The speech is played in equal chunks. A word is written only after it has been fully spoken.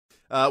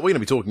We're going to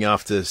be talking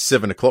after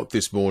 7 o'clock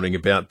this morning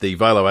about the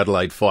Velo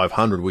Adelaide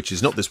 500, which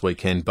is not this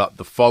weekend, but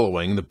the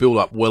following. The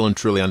build-up well and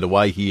truly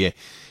underway here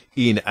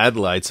in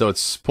Adelaide. So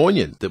it's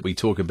poignant that we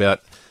talk about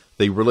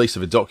the release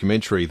of a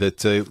documentary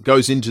that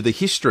goes into the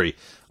history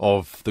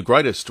of the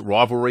greatest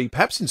rivalry,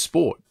 perhaps in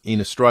sport, in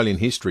Australian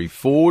history,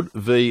 Ford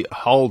v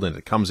Holden.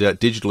 It comes out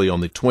digitally on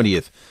the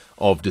 20th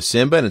of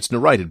December, and it's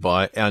narrated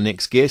by our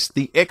next guest,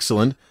 the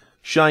excellent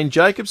Shane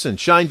Jacobson.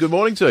 Shane, good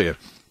morning to you.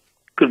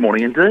 Good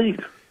morning indeed.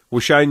 Well,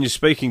 Shane, you're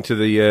speaking to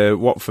the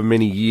what for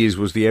many years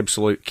was the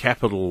absolute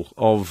capital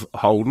of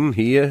Holden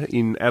here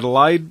in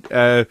Adelaide.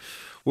 We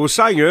were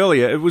saying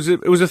earlier it was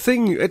a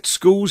thing at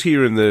schools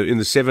here in the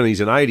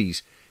 70s and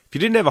 80s. If you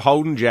didn't have a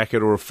Holden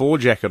jacket or a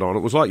Ford jacket on, it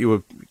was like you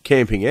were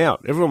camping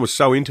out. Everyone was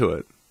so into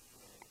it.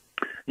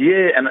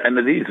 Yeah, and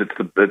it is. It's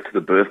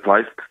the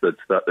birthplace. It's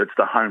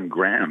the home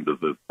ground of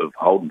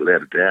Holden,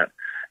 without a doubt.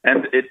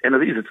 And it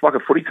is. It's like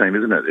a footy team,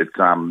 isn't it? It's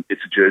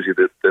a jersey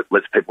that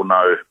lets people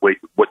know what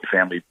your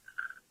family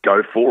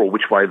go for or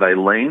which way they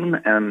lean,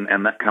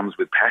 and that comes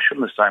with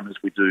passion, the same as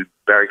we do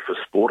Barrack for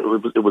sport.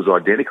 It was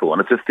identical,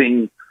 and it's a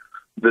thing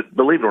that,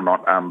 believe it or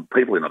not,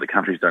 people in other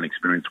countries don't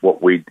experience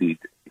what we did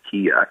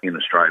here in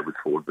Australia with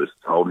Ford versus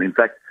Holden. In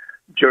fact,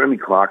 Jeremy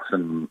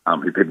Clarkson,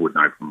 who people would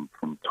know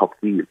from Top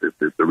Gear,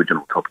 the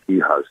original Top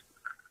Gear host,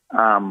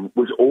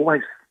 was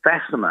always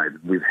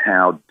fascinated with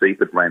how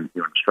deep it ran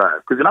here in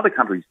Australia. Because in other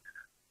countries,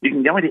 you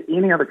can go into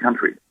any other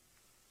country,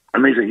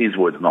 and these are his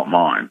words, not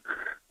mine,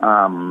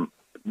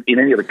 in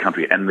any other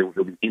country, and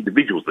there'll be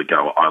individuals that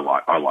go, I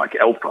like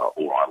Alfa,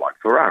 or I like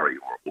Ferrari,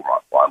 or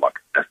I like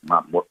Aston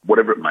Martin,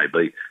 whatever it may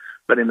be.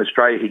 But in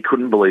Australia, he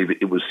couldn't believe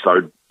it was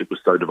so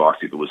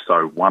divisive. It was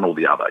so one or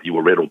the other. You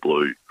were red or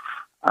blue.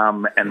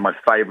 And my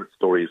favourite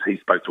story is he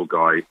spoke to a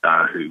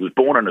guy who was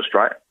born in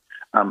Australia,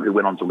 who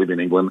went on to live in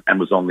England and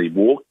was on the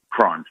War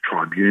Crimes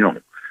Tribunal.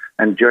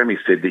 And Jeremy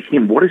said to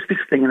him, "What is this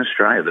thing in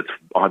Australia that's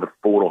either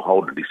Ford or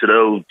Holden?" He said,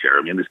 "Oh,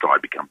 Jeremy," and this guy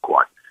had become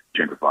quite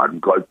gentrified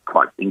and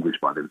quite English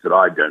by then. He said,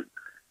 "I don't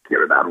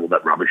care about all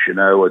that rubbish,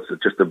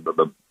 it's just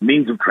a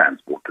means of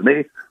transport to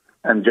me."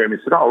 And Jeremy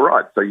said, "Oh,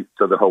 right,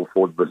 so the whole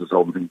Ford versus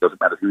Holden thing doesn't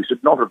matter to you?" He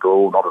said, "Not at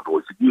all, not at all."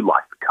 He said, "You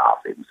like the car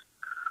things."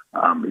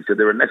 He said,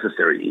 "They're a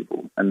necessary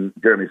evil." And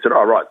Jeremy said,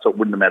 "Oh, right, so it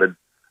wouldn't have mattered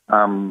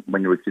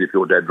when you were a kid if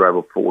your dad drove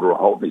a Ford or a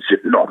Holden?" He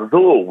said, "Not at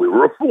all. We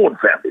were a Ford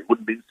family. It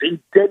wouldn't have been seen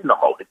dead in a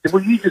Holden." He said,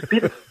 "Well, you just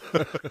did it."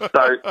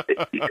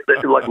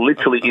 So, like,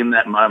 literally in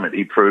that moment,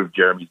 he proved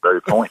Jeremy's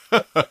very point.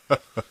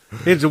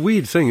 It's a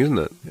weird thing, isn't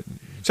it?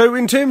 So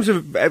in terms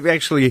of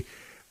actually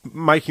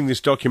making this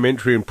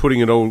documentary and putting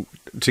it all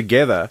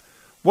together,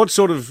 what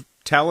sort of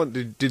talent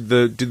did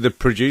the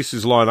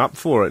producers line up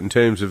for it in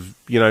terms of,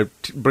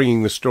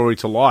 bringing the story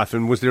to life?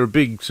 And was there a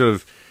big sort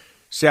of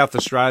South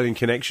Australian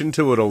connection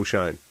to it all,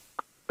 Shane?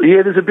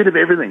 Yeah, there's a bit of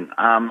everything.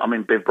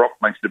 Bev Brock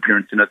makes an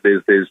appearance in it.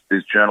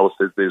 There's journalists,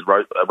 there's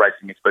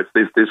racing experts,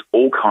 there's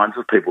all kinds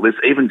of people. There's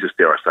even, just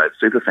dare I say it,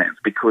 super fans,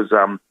 because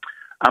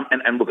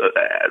and look,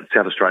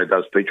 South Australia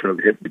does feature in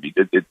it.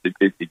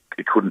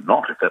 It couldn't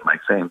not, if that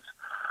makes sense.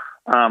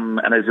 And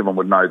as everyone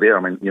would know there,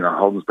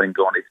 Holden's been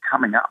gone. It's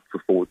coming up for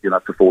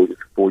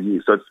 4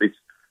 years. So it's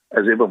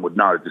as everyone would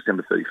know,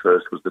 December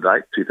 31st was the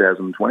date,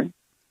 2020,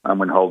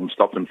 when Holden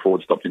stopped and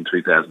Ford stopped in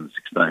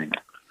 2016.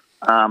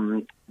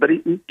 But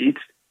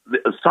it's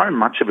so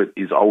much of it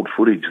is old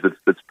footage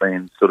that's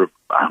been sort of,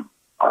 I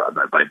don't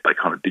know, they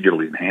kind of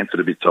digitally enhance it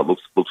a bit so it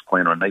looks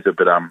cleaner and neater,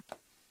 but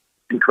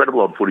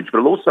incredible old footage. But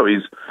it also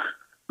is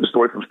the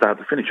story from start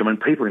to finish.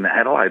 People in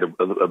Adelaide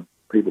are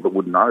people that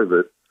would know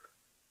that,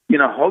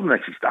 Holden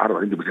actually started,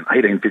 I think it was in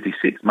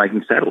 1856,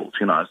 making saddles,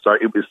 so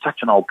it was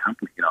such an old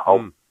company,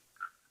 Holden.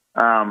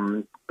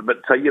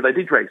 But so, yeah, they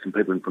did drag some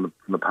people in from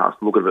the past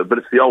to look at it, but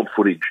it's the old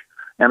footage.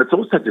 And it's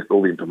also just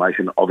all the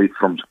information of it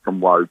from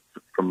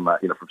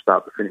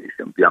start to finish,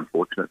 and the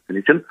unfortunate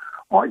finish. And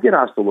I get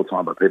asked all the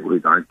time by people who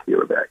don't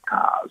care about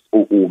cars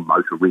or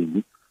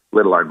motoring,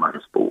 let alone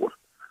motorsport,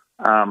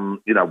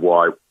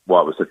 why it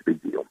was such a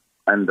big deal.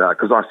 And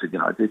because I said,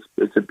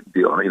 it's a big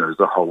deal. There's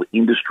a whole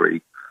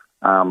industry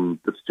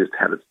that's just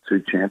had its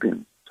two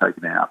champions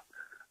taken out.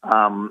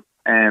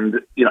 And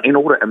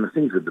the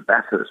things with the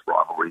Bathurst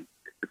rivalry,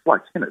 it's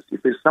like tennis.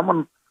 If there's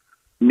someone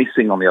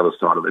missing on the other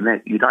side of the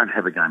net, you don't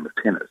have a game of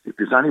tennis. If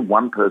there's only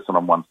one person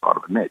on one side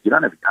of the net, you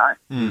don't have a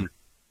game.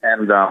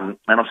 And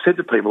I've said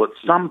to people, at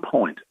some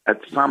point,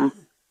 Paul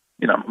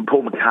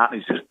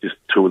McCartney's just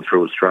toured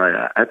through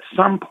Australia. At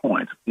some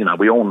point,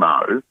 we all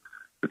know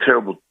the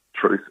terrible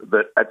truth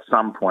that at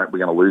some point we're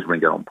going to lose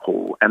Ringo and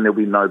Paul, and there'll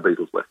be no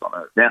Beatles left on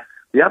Earth. Now,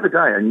 the other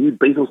day, a new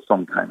Beatles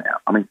song came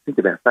out. Think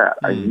about that.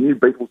 A new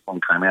Beatles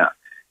song came out.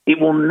 It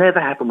will never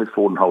happen with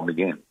Ford and Holden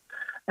again.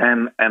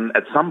 And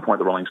at some point,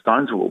 the Rolling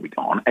Stones will all be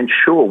gone. And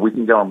sure, we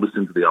can go and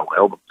listen to the old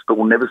albums, but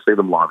we'll never see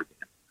them live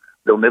again.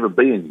 There'll never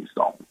be a new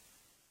song.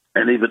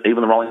 And even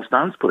the Rolling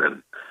Stones put out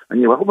a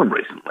new album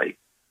recently.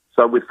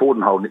 So with Ford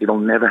and Holden, it'll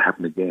never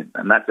happen again.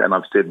 And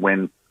I've said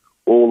when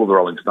all of the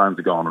Rolling Stones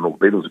are gone and all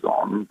the Beatles are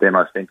gone, then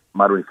I think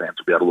motoring fans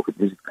will be able to look at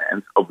music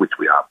fans, of which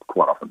we are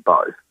quite often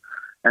both,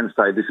 and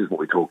say, this is what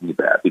we're talking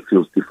about. It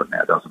feels different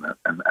now, doesn't it?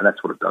 and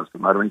that's what it does for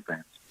motoring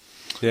fans.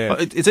 Yeah.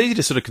 It's easy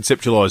to sort of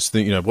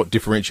conceptualise, what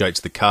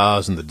differentiates the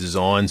cars and the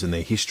designs and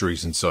their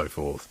histories and so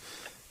forth.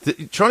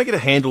 Trying to get a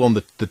handle on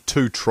the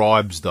two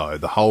tribes, though,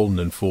 the Holden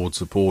and Ford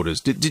supporters,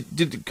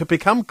 did it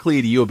become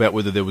clear to you about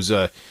whether there was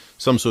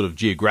some sort of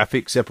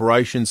geographic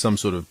separation, some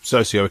sort of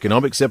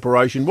socio-economic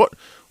separation? What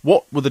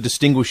were the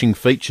distinguishing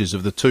features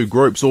of the two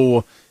groups,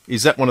 or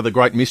is that one of the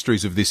great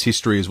mysteries of this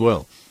history as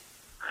well?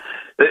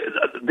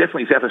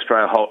 Definitely South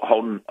Australia,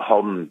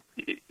 Holden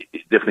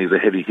definitely is a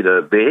heavy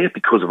hitter there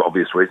because of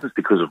obvious reasons,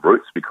 because of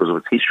roots, because of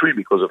its history,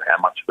 because of how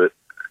much of it,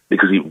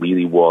 because it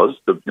really was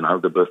the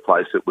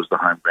birthplace, it was the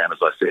home ground, as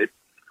I said.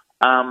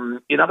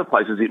 In other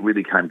places, it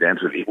really came down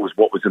to it was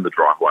what was in the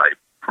driveway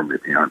from their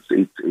parents.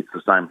 It's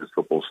the same as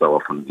football so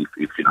often.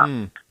 If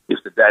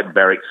the dad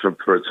barracks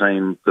for a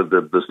team,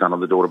 the son or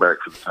the daughter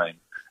barracks for the team,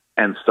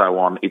 and so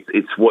on. It's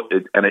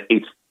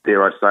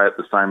dare I say it,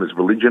 the same as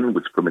religion,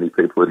 which for many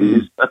people it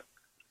is.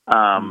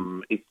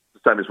 It's the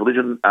same as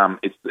religion.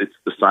 It's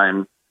the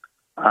same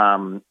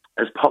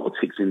as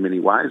politics in many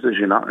ways, as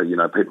you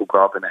know. People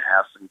grow up in a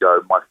house and go,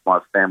 my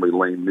family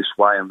lean this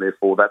way, and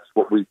therefore that's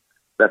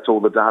all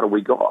the data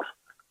we got.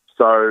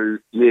 So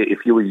yeah,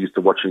 if you were used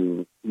to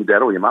watching your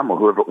dad or your mum or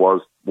whoever it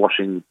was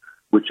washing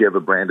whichever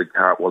branded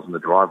car it was in the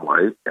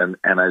driveway, and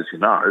as you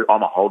know,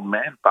 I'm a Holden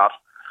man, but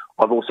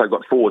I've also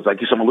got Fords. I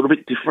guess I'm a little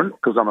bit different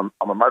because I'm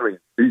a motoring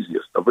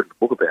enthusiast. I've written a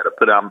book about it,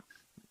 but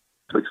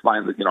to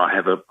explain that,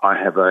 I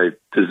have a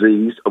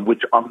disease of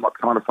which I'm not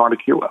trying to find a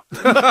cure.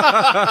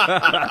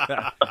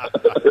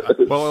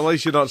 Well, at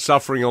least you're not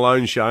suffering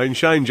alone, Shane.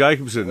 Shane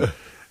Jacobson,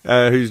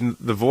 who's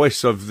the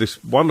voice of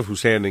this wonderful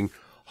sounding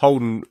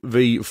Holden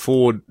v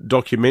Ford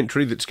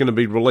documentary that's going to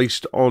be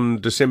released on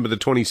December the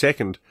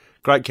 22nd.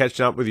 Great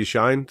catching up with you,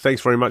 Shane.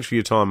 Thanks very much for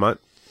your time, mate.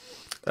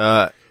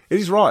 It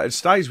is right. It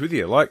stays with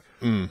you.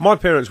 My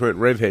parents weren't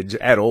rev heads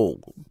at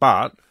all,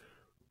 but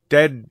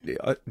Dad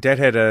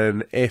had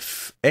an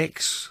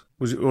FX,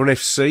 or an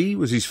FC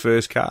was his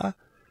first car.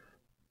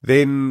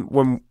 Then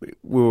when we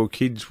were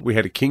kids, we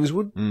had a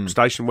Kingswood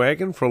station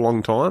wagon for a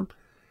long time.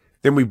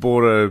 Then we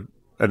bought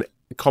an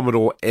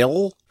Commodore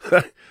L,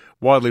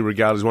 widely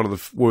regarded as one of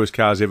the worst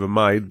cars ever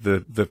made.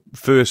 The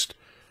first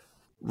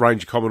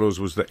range of Commodores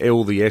was the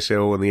L, the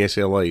SL, and the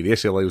SLE. The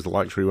SLE was the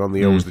luxury one.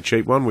 The L was the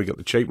cheap one. We got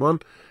the cheap one,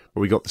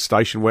 but we got the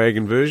station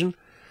wagon version.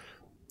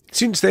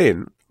 Since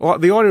then, the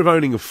idea of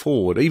owning a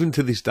Ford, even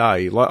to this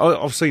day,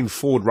 I've seen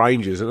Ford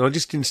Rangers, and I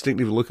just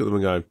instinctively look at them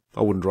and go,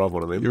 I wouldn't drive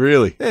one of them. You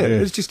really? Yeah,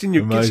 it's just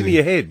gets into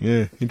your head.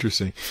 Yeah,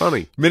 interesting.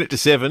 Funny. Minute to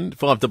 7,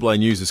 5AA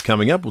News is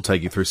coming up. We'll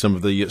take you through some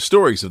of the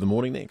stories of the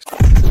morning next.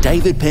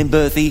 David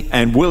Penberthy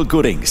and Will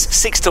Goodings,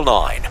 6 to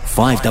 9,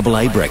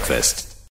 5AA Breakfast.